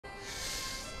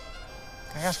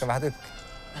Kai Jaska vähän tykkää.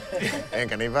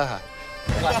 Enkä niin vähän.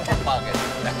 No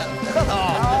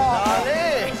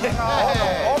niin!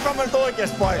 Onko me nyt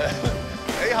oikeassa paikassa?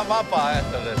 Ihan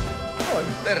vapaaehtoisesti.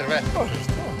 Terve!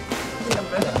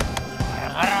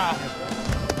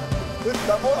 Nyt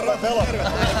tää vuoro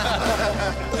pelottaa.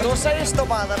 Tuossa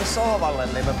istumaan tänne sohvalle,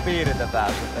 niin me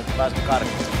piiritetään sut, että pääset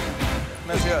karkuun.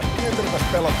 Me syö. Nyt rupes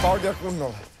pelottaa oikein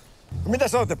kunnolla. Mitä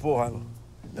sä ootte puuhaillut?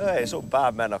 No ei sun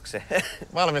päämenoksi.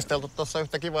 Valmisteltu tossa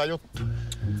yhtä kivaa juttua.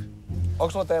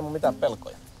 Onko sulla Teemu mitään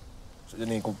pelkoja?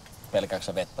 Niin kuin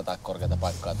pelkääksä vettä tai korkeata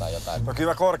paikkaa tai jotain? No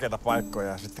kyllä korkeita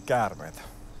paikkoja ja sitten käärmeitä.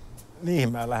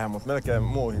 Niihin mä en lähde, mutta melkein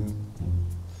muihin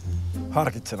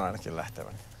harkitsen ainakin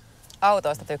lähtevän.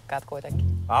 Autoista tykkäät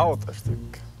kuitenkin. Autoista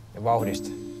tykkää. Ja vauhdista?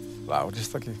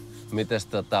 Vauhdistakin. Mites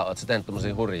oot sä tehnyt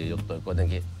tommosia hurjia juttuja,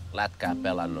 kuitenkin lätkää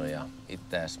pelannut ja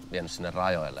ittees vienyt sinne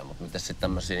rajoille, mutta mites sit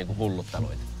tämmösiä niinku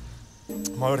hullutteluita?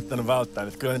 Mä oon yrittänyt välttää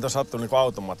niitä. Kyllä niitä on sattunut niinku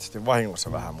automaattisesti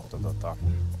vahingossa vähän, mutta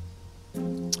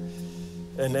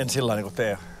en sillä niinku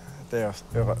tee,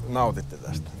 joka nautitte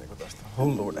tästä, niinku tästä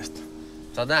hulluudesta.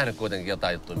 Sä oot nähnyt kuitenkin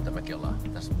jotain juttuja, mitä mekin ollaan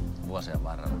tässä vuosien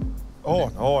varrella.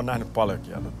 Oon nähnyt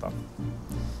paljonkin ja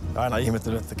aina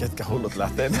ihmetellyt, että ketkä hullut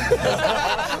lähtee.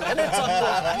 Ja nyt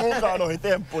sattuu mukaan ohi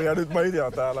temppuun ja nyt mä itse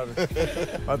oon täällä.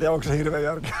 Mä en tiedä, onko se hirveän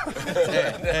järkeä.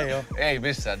 Ei oo. Ei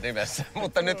missään nimessä,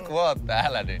 mutta nyt kun oot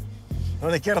täällä, niin... No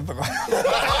niin, kertokaa.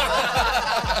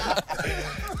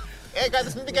 Ei kai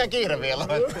tässä mikään kiire vielä.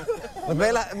 Mut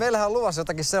meillähän on luvassa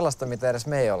jotakin sellaista, mitä edes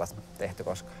me ei olla tehty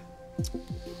koskaan.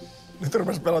 Nyt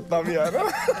rupes pelottaa vielä.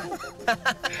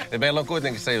 Ja meillä on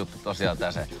kuitenkin se juttu tosiaan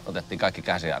se, otettiin kaikki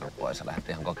käsijarrut pois ja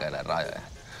lähdettiin ihan kokeilemaan rajoja.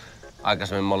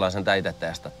 Aikaisemmin me ollaan sen itse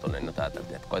testattu, niin nyt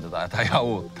ajateltiin, että koitetaan jotain ihan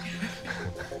uutta.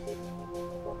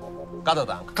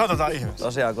 Katsotaanko? Katsotaan ihmeessä.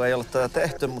 Tosiaan, kun ei ole tätä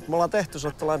tehty, mutta me ollaan tehty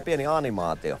sulle tällainen pieni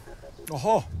animaatio.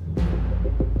 Oho.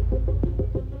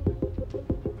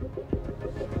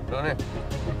 No niin.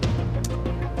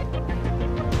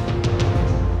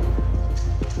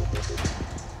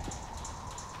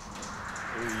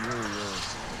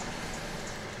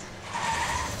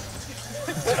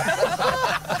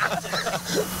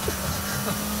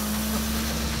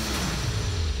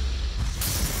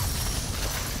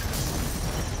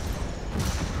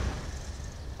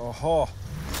 Oho.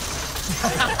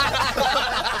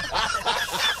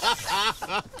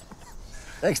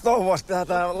 Eiks tohon voisi tehdä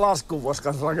tää laskuun vois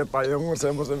kanssa rakentaa jonkun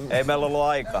semmosen... Ei meillä ollut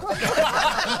aikaa.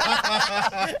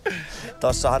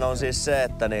 Tossahan on siis se,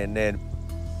 että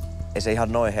ei se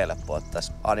ihan noin helppoa, että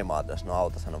tässä animaatiossa no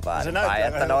autothan on väärinpäin.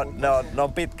 Että ne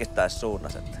on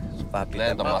pitkittäissuunnaiset.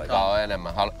 Lentomatkaa on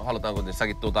enemmän. Halutaan kuitenkin,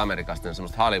 säkin tuut Amerikasta, niin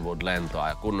semmoista Hollywood-lentoa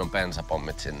ja kunnon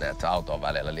pensapommit sinne, että se auto on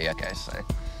välillä liekeissä.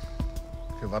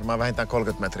 Kyllä varmaan vähintään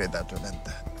 30 metriä täytyy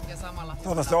lentää. Ja samalla.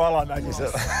 Toivottavasti on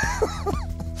alamäkisellä.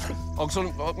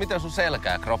 Miten sun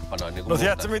selkä ja kroppa noin niin kuin No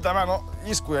tiedätkö mitä, mä en oo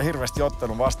iskuja hirveästi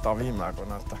ottanut vastaan viime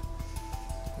aikoina, että...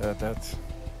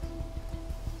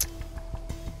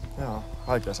 Joo,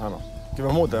 vaikea sanoa. Kyllä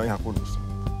mä muuten on ihan kunnossa.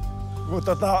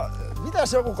 Mutta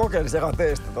mitäs joku kokeilisi eka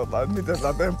teistä, että miten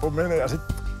tää temppu menee ja sit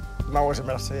mä voisin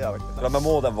mennä sen jälkeen. Kyllä me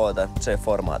muuten voitais, mutta se ei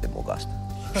formaatin mukaista.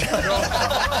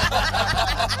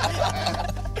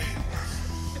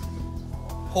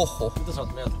 Hoho. Mitä sä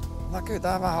oot mieltä? No kyllä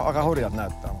tää vähän aika hurjat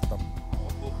näyttää, mutta...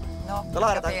 No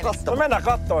lähdetään No katsomaan. mennään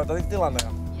kattoo, että tilanne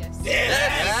on. Yes.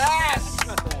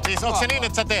 Siis onko se niin,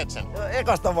 että sä teet sen?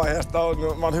 Ekasta vaiheesta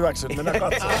mä oon hyväksynyt, mennään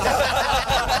katsomaan.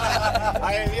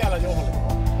 Ai ei vielä juhli.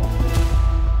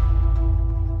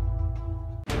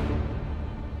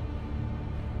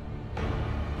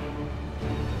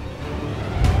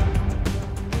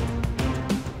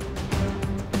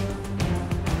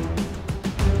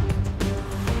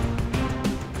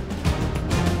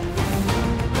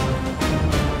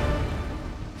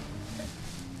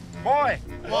 Moi!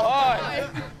 Moi!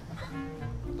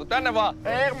 Tuu tänne vaan.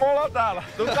 Ei, mulla on täällä.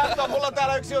 Tuu kattoo, mulla on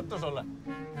täällä yksi juttu sulle.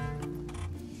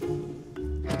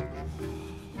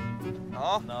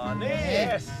 No niin.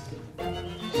 Yes.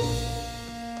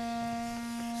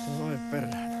 Oi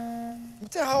perään.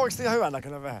 Mut sehän on oikeesti ihan hyvän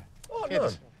näköinen vähän.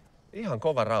 Kiitos. Ihan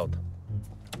kova rauta.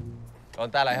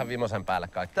 On täällä ihan vimosen päällä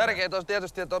kaikki. Tärkeintä on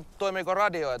tietysti, että toimiiko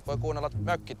radio, että voi kuunnella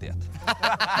mökkitiet.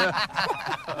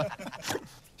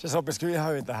 Se sopisi kyllä ihan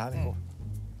hyvin tähän niinku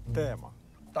teemaan.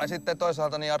 Tai sitten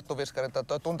toisaalta niin Arttu Viskari, että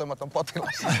toi tuntematon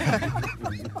potilas.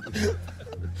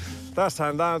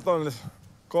 Tässähän tää nyt on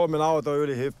 3 auton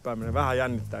yli hyppääminen. Vähän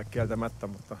jännittää kieltämättä,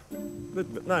 mutta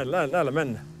nyt näillä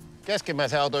mennään.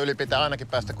 Keskimmäisen auton yli pitää ainakin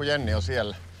päästä, kun Jenni on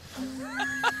siellä.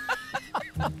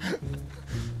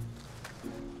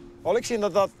 Oliko siinä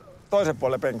toisen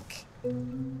puolen penkki?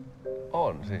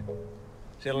 On siinä.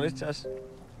 Siellä on itse asiassa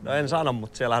No en sano,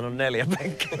 mutta siellähän on 4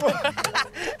 penkkiä.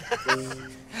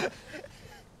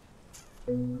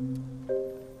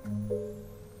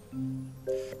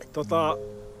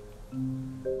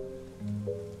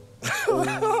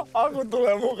 Aku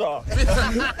tulee mukaan.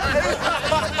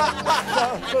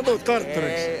 Sä tuut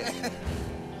kartturiksi.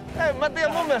 En mä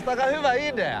tiedä, mun mielestä aika hyvä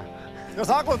idea. Jos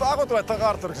Aku tulee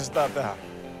kartturiksi, sitä tehdään.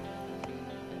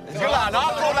 Kyllähän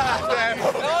Aku lähtee.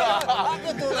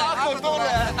 Aku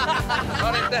tulee.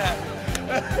 No niin, tehdään.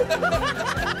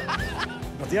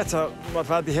 No tiedätkö, mä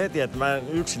päätin heti, että mä en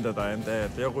yksin tätä en tee,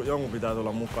 että jonkun pitää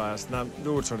tulla mukaan. Ja sitten nämä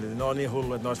Duudsonit, ne on niin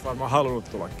hullu, että ne olisi varmaan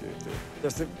halunnut tulla kyytiin. Ja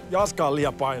sitten Jaska on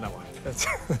liian painava.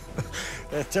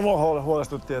 Et se mua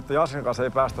huolestutti, että Jaskan kanssa ei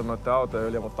päästä noiden autojen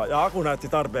yli, mutta ja Aku näytti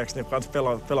tarpeeksi niin kans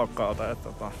pelokkaalta.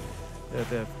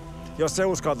 Jos se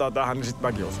uskaltaa tähän, niin sit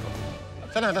mäkin uskallan.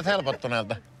 Sä näytät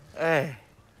helpottuneelta. Ei.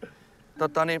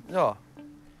 Joo.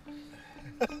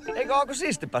 Eikö Aku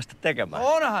siisti päästä tekemään?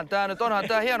 Onhan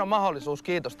tää hieno mahdollisuus,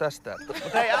 kiitos tästä.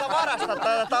 Mut hei, älä varasta,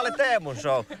 tää oli Teemun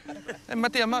show. En mä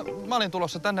tiedä, mä olin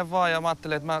tulossa tänne vaan ja mä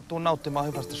ajattelin, että mä tuun nauttimaan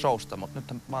hyvästä showsta, mutta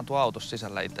nyt mä oon tuon autossa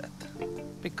sisällä itse, että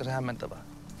pikkasen hämmentävää.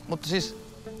 Mutta siis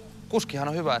kuskihan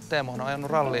on hyvä, että Teemu on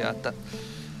ajanut rallia, että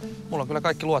mulla on kyllä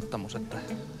kaikki luottamus, että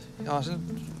ja on se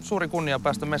suuri kunnia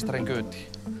päästä mestarin kyytiin.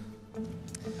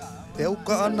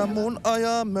 Teukka, anna mun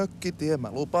ajaa mökkitie, mä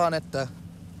lupaan, että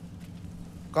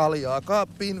kaljaa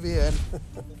kaappiin vien.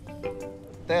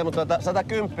 Teemu,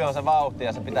 110 on se vauhti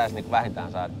ja se pitäisi niinku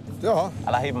vähintään saada. Joo.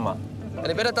 Älä himmaa.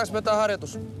 Eli vedetäänkö me jotain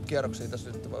harjoituskierroksia tässä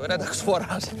nyt vai vedetäänkö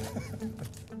suoraan sinne?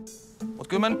 Mut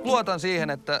kyllä mä nyt luotan siihen,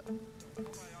 että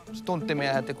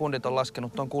stunttimiehet ja kundit on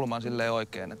laskenut ton kulman silleen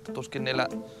oikein, että tuskin niillä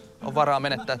on varaa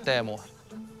menettää Teemua.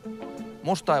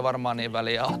 Musta ei varmaan niin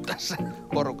väliä ole tässä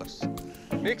porukassa.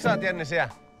 Miksi sä oot Jenni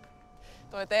siellä?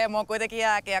 Toi Teemu on kuitenkin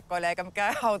jääkiekkoilija eikä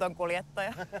mikään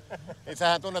autonkuljettaja. Niin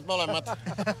sähän tunnet molemmat.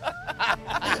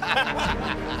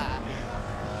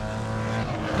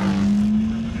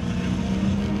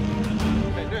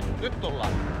 Hei, nyt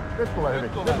tullaan. Nyt tulee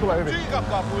hyvin. Nyt tulee hyvin.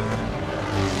 Siikakapuin.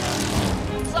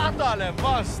 100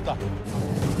 vasta.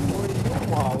 Oi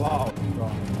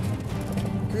jumalauta.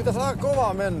 Kyllä tässä aika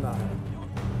kovaa mennään.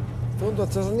 Tuntuu,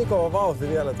 että se on niin kova vauhti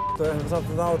vielä, että eihän saa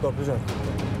tätä autoa pysähtyä.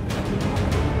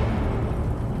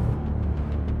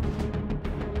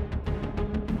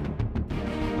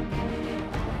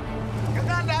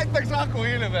 Näittekö Aku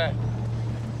ilmeen?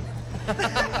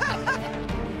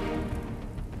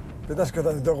 Pitäisikö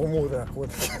tää nyt joku muu tehdä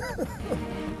kuitenkin?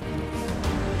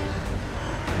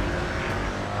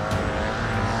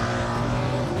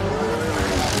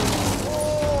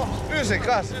 Oh,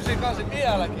 98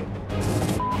 vieläkin.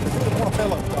 Kyllä mua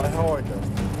pelottaa ihan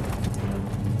oikeesti.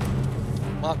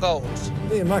 Mä oon kauhuissa.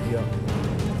 Niin mäkin oon.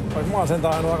 Vaikka mä oon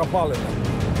sentään ajanut aika paljon.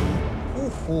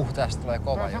 Tästä tulee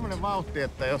kova Tämä on semmoinen vauhti,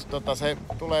 että jos se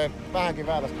tulee vähänkin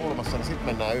väärässä kulmassa, niin sitten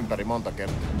mennään ympäri monta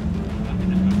kertaa.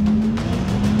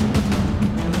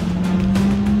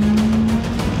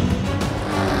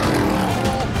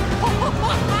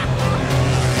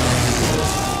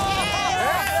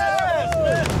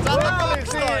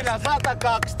 Siinä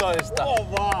 112.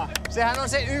 On vaan. Sehän on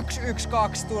se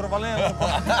 112 turvallinen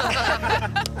lupa.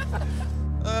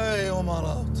 Ei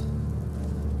jumalauta.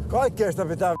 Kaikkea sitä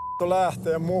pitää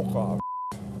lähteä mukaan.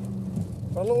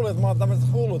 Mä luulin, että mä oon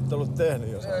tämmöiset hulluttelut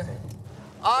tehnyt jos.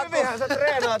 Hyvinhän sä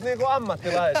treenaat niinku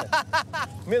ammattilaiset.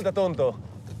 Miltä tuntuu?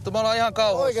 Nyt me ollaan ihan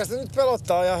kauhuissa. Oikeesti nyt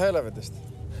pelottaa ihan helvetistä.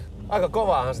 Aika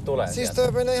kovaahan se tulee. Siis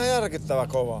toi menee ihan järkyttävän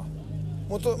kovaa.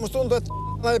 Musta tuntuu, että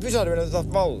ei pysähdy, että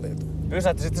taas valliitu.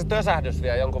 Pysähti sit se tösähdys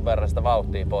vielä jonkun verran sitä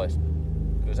vauhtia pois.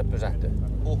 Kyllä se pysähtyy.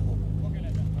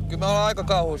 Kyllä me ollaan aika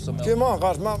kauhuissa. Kyllä mä oon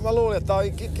kanssa. Mä luulin, että tää on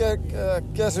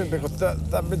kesympi kuin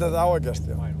mitä tää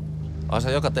oikeesti on. On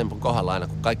se joka tempun kohdalla aina,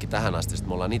 kun kaikki tähän asti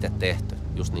me ollaan itse tehty.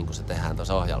 Just niin kuin se tehdään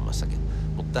tuossa ohjelmassakin.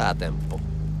 Mutta tää temppu,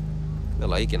 me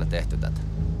ollaan ikinä tehty tätä.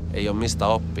 Ei ole mistä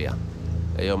oppia.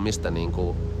 Ei ole mistä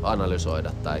niinku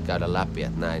analysoida tai käydä läpi,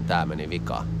 että näin tää meni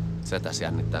vikaan. Se tässä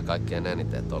jännittää kaikkien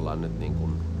eniten, että ollaan nyt niin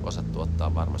kuin osattu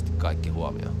ottaa varmasti kaikki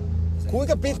huomioon.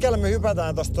 Kuinka pitkälle me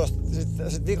hypätään tosta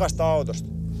sit vikasta autosta?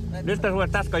 Nyt te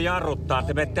ruvet äsken jarruttaa,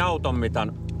 te menette auton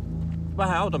mitan.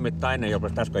 Vähän auton mittaa ennen jo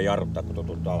äsken jarruttaa, kun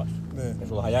tulet alas. Niin. Ja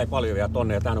sullahan jäi paljon vielä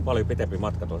tonne ja tää on paljon pitempi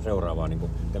matka tuon seuraavaan, niin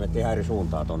kuin te menette ihan eri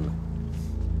suuntaan tonne.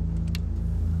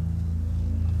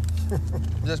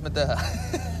 Mitäs me tehdään?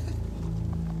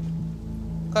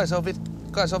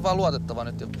 Kai se on vaan luotettava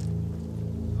nyt jo.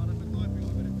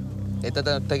 Ei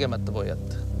tätä nyt tekemättä voi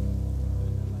jättää.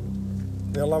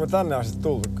 Niin ollaan me tänne asti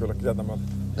tultu kyllä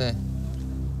kieltämättä. Niin.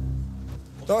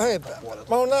 Hei, mä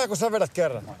haluan nähdä, kun sä vedät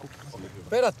kerran.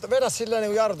 Vedä silleen niin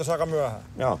kuin jarrutus aika myöhään.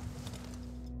 Joo.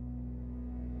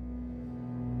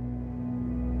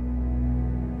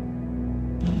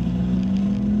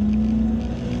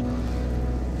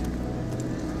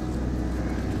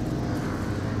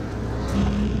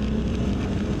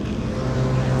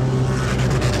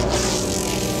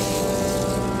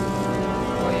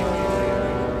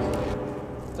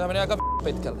 Sehän meni aika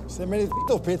pitkälle. Se meni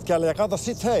vitu pitkälle ja kato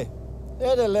sit hei,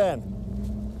 edelleen.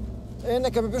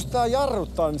 Ennen kuin me pystytään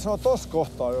jarruttaa, niin se on tossa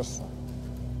kohtaa jossain.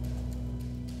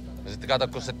 Ja sitten kato,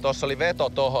 kun se tossa oli veto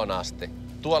tohon asti.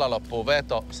 Tuolla loppuu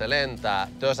veto, se lentää,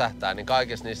 tösähtää, niin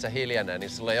kaikissa niissä hiljenee, niin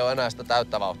sulla ei ole enää sitä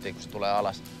täyttä vauhtia, kun se tulee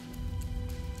alas.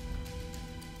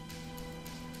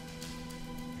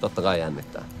 Totta kai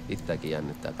jännittää. Itseäkin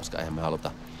jännittää, koska eihän me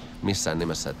haluta missään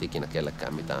nimessä, että ikinä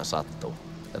kellekään mitään sattuu.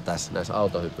 Ja tässä näissä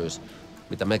autohypyissä,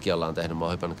 mitä mekin ollaan tehnyt, mä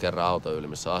oon hypännyt kerran auto yli,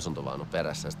 missä on asuntovaunu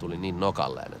perässä, ja se tuli niin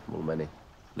nokalleen, että mulla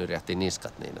nyrjähti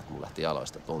niskat niin, että mulla lähti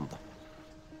jaloista tunto.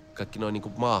 Kaikki noin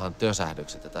niinku maahan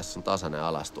tösähdykset ja tässä on tasainen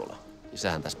alastulo, niin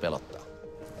sehän tässä pelottaa.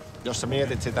 Jos sä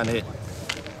mietit sitä, niin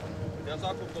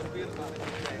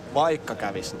vaikka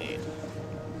kävis niin,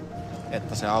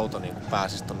 että se auto niinku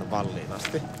pääsisi tonne valliin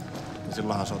asti, niin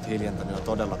silloinhan sä oot hiljentänyt jo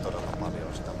todella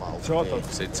paljon sitä vauhtia.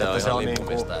 Sitten se on ihan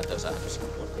lippumista ja tösähdys.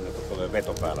 Kyllä kun tulee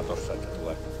veto päällä tossa, että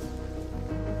tulee.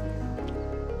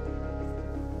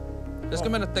 Pitäisikö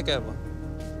mennä tekemään vaan?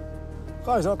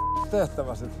 Kai se on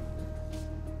tehtävä sit.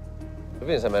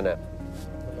 Hyvin se menee.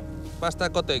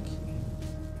 Päästään kotiinkin.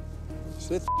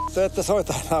 Sitten te ette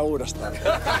soita enää uudestaan.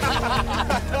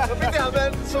 No pitihän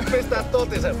me sun pistää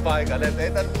totisen paikan, et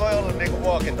ei tää nyt voi olla niinku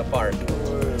walk in the park.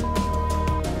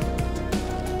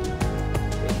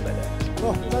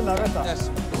 No, mennään vetää.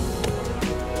 Yes.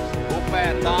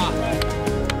 Upeeta!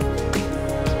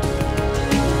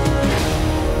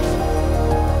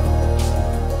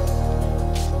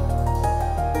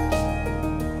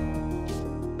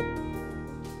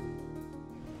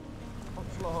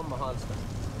 Onko sulla homma hanskassa?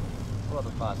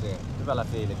 Luotetaan siihen. Hyvällä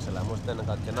fiiliksellä ja muista ennen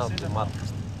kaikkea nauttia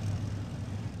matkasta.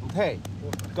 Mut hei,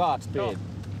 Godspeed.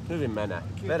 Hyvin menee.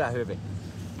 Vedä hyvin.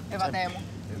 Hyvä Teemu.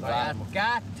 Hyvä.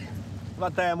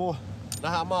 Hyvä Teemu.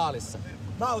 Nähdään maalissa.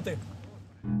 Nauti!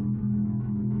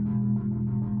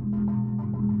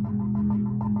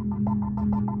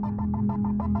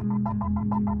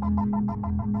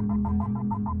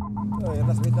 Ei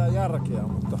tässä mitään järkeä,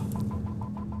 mutta...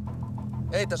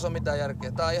 Ei tässä ole mitään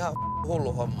järkeä. Tää on ihan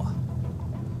hullu homma.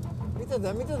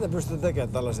 Miten te pystytte tekemään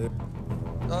tällaisia?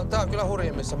 No, tää on kyllä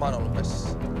hurjin, missä mä oon ollut messissä.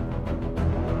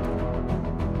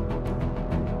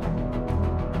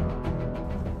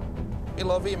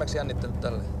 Milloin on viimeksi jännittänyt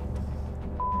tälleen?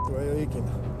 Tuo ei oo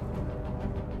ikinä.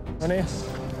 No niin.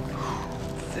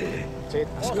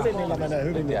 Hyvin niillä menee,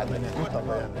 hyvin niillä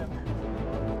menee.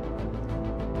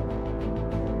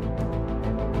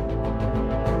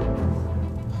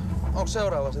 Onko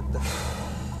seuraava sitten?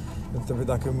 Nyt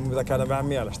pitää käydä vähän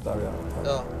mielestään vielä.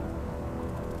 Joo.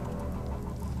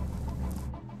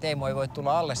 Teemu ei voi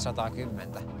tulla alle 110.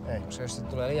 Ei. Koska jos se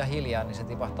tulee liian hiljaa, niin se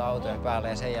tipahtaa autojen päälle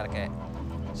ja sen jälkeen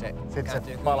se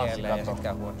kääntyy kyljelle ja sit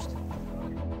käy huonosti.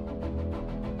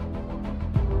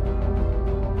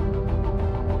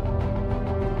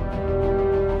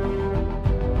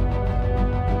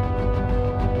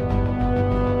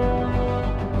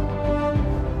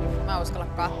 Mä en uskalla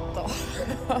kattoo.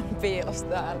 Piilos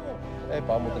täällä.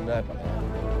 Eipä oo muuten näin paljon.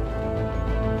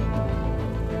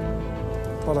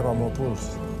 Paljonko on mulla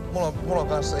pulssi? Mulla on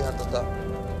kanssa ihan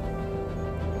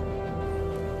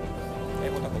Ei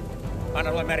muuta kuin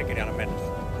anna sulle merkin ja anna mennä.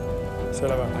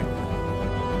 Selvä.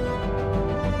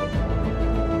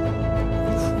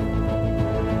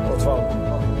 Oot valmis?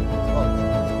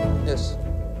 Yes.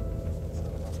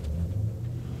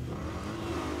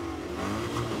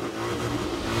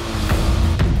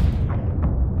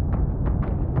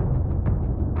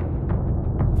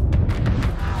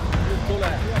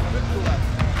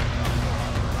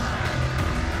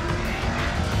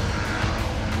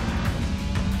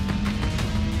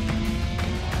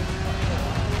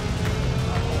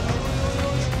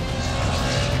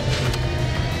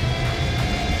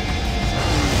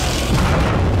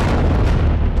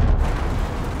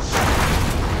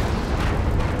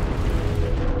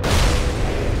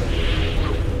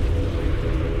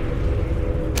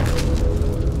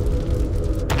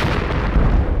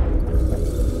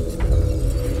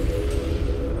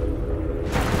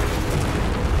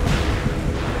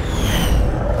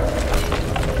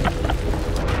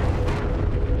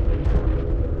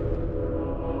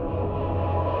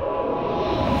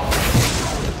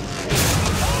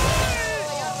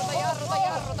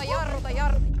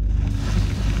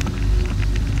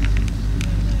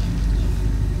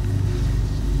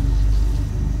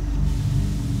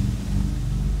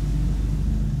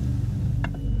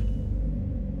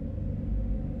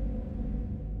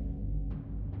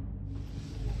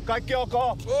 Kaikki ok?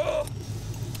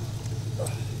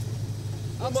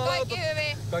 Onks kaikki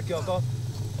hyvin? Kaikki ok?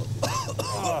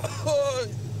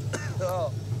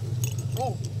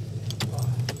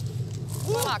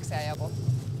 Palakseen joku?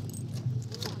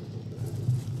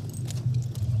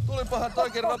 Tulipahan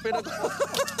toikin rapina.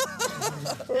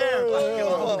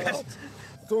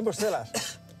 Tuntuuko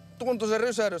selässä? Tuntui se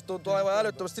rysähdys, tuntui aivan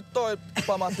älyttömästi. Toi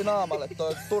pamahti naamalle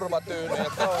toi turvatyyny ja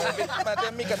kauhean. Mä en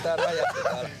tiedä mikä tää räjähti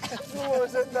täällä. Mulla oli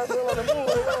sentään sellainen,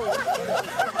 mulla ei ollut.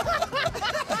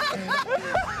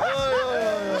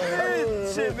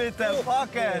 Vitsi miten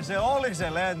pakee se oli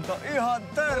se lento. Ihan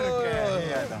törkeä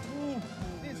hieno.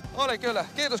 Oli kyllä.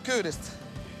 Kiitos kyydistä.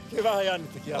 Vähän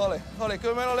jännittikin. Oli.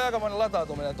 Kyllä meillä oli aikamoinen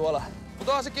latautuminen tuolla.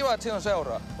 Mutta onhan se kiva, että siinä on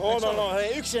seuraa. No,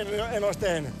 hei, yksi en ois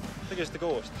tehnyt. Tekisitte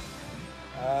uudestaan?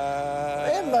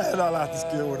 En mä enää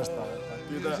lähtisikin uudestaan.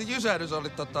 Se jysähdys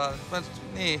oli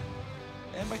niin.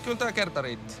 Kyllä tää kerta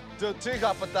riitti.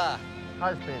 Tsiikaappa tää.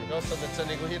 High speed. Jos on nyt se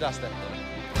niinku hidastettu.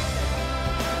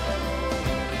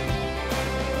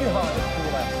 Ihan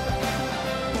tulee.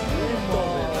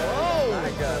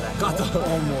 Kato,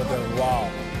 on muuten wow.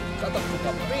 Kato kuinka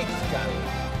pitkän.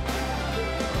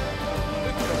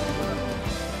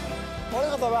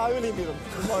 Oliko tää vähän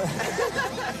ylimitoitettu?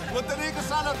 Mutta niin kuin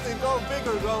sanottiin, go big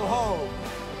or go home.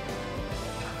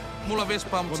 Mulla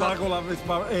vispaa, mutta Takulla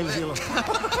vispaa eilen silloin.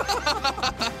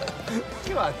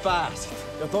 Kiva, että pääsit.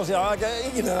 Ja tosiaan aika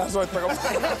ikinä enää soittakaa.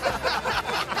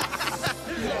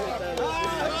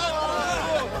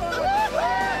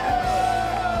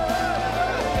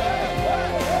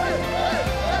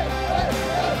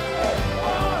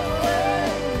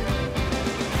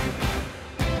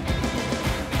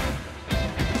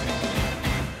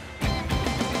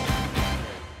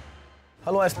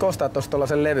 Haluaisit kostaa tuosta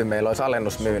tuollaisen levy, meillä olisi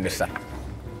alennusmyynnissä.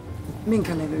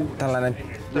 Minkä levy?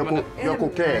 Tällainen Joku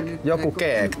keek. Joku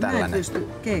keek tällainen. Mä en pysty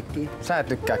keekkiin. Sä et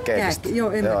tykkää keekistä?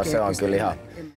 Joo, en Joo, keekistä. se on kyllä ihan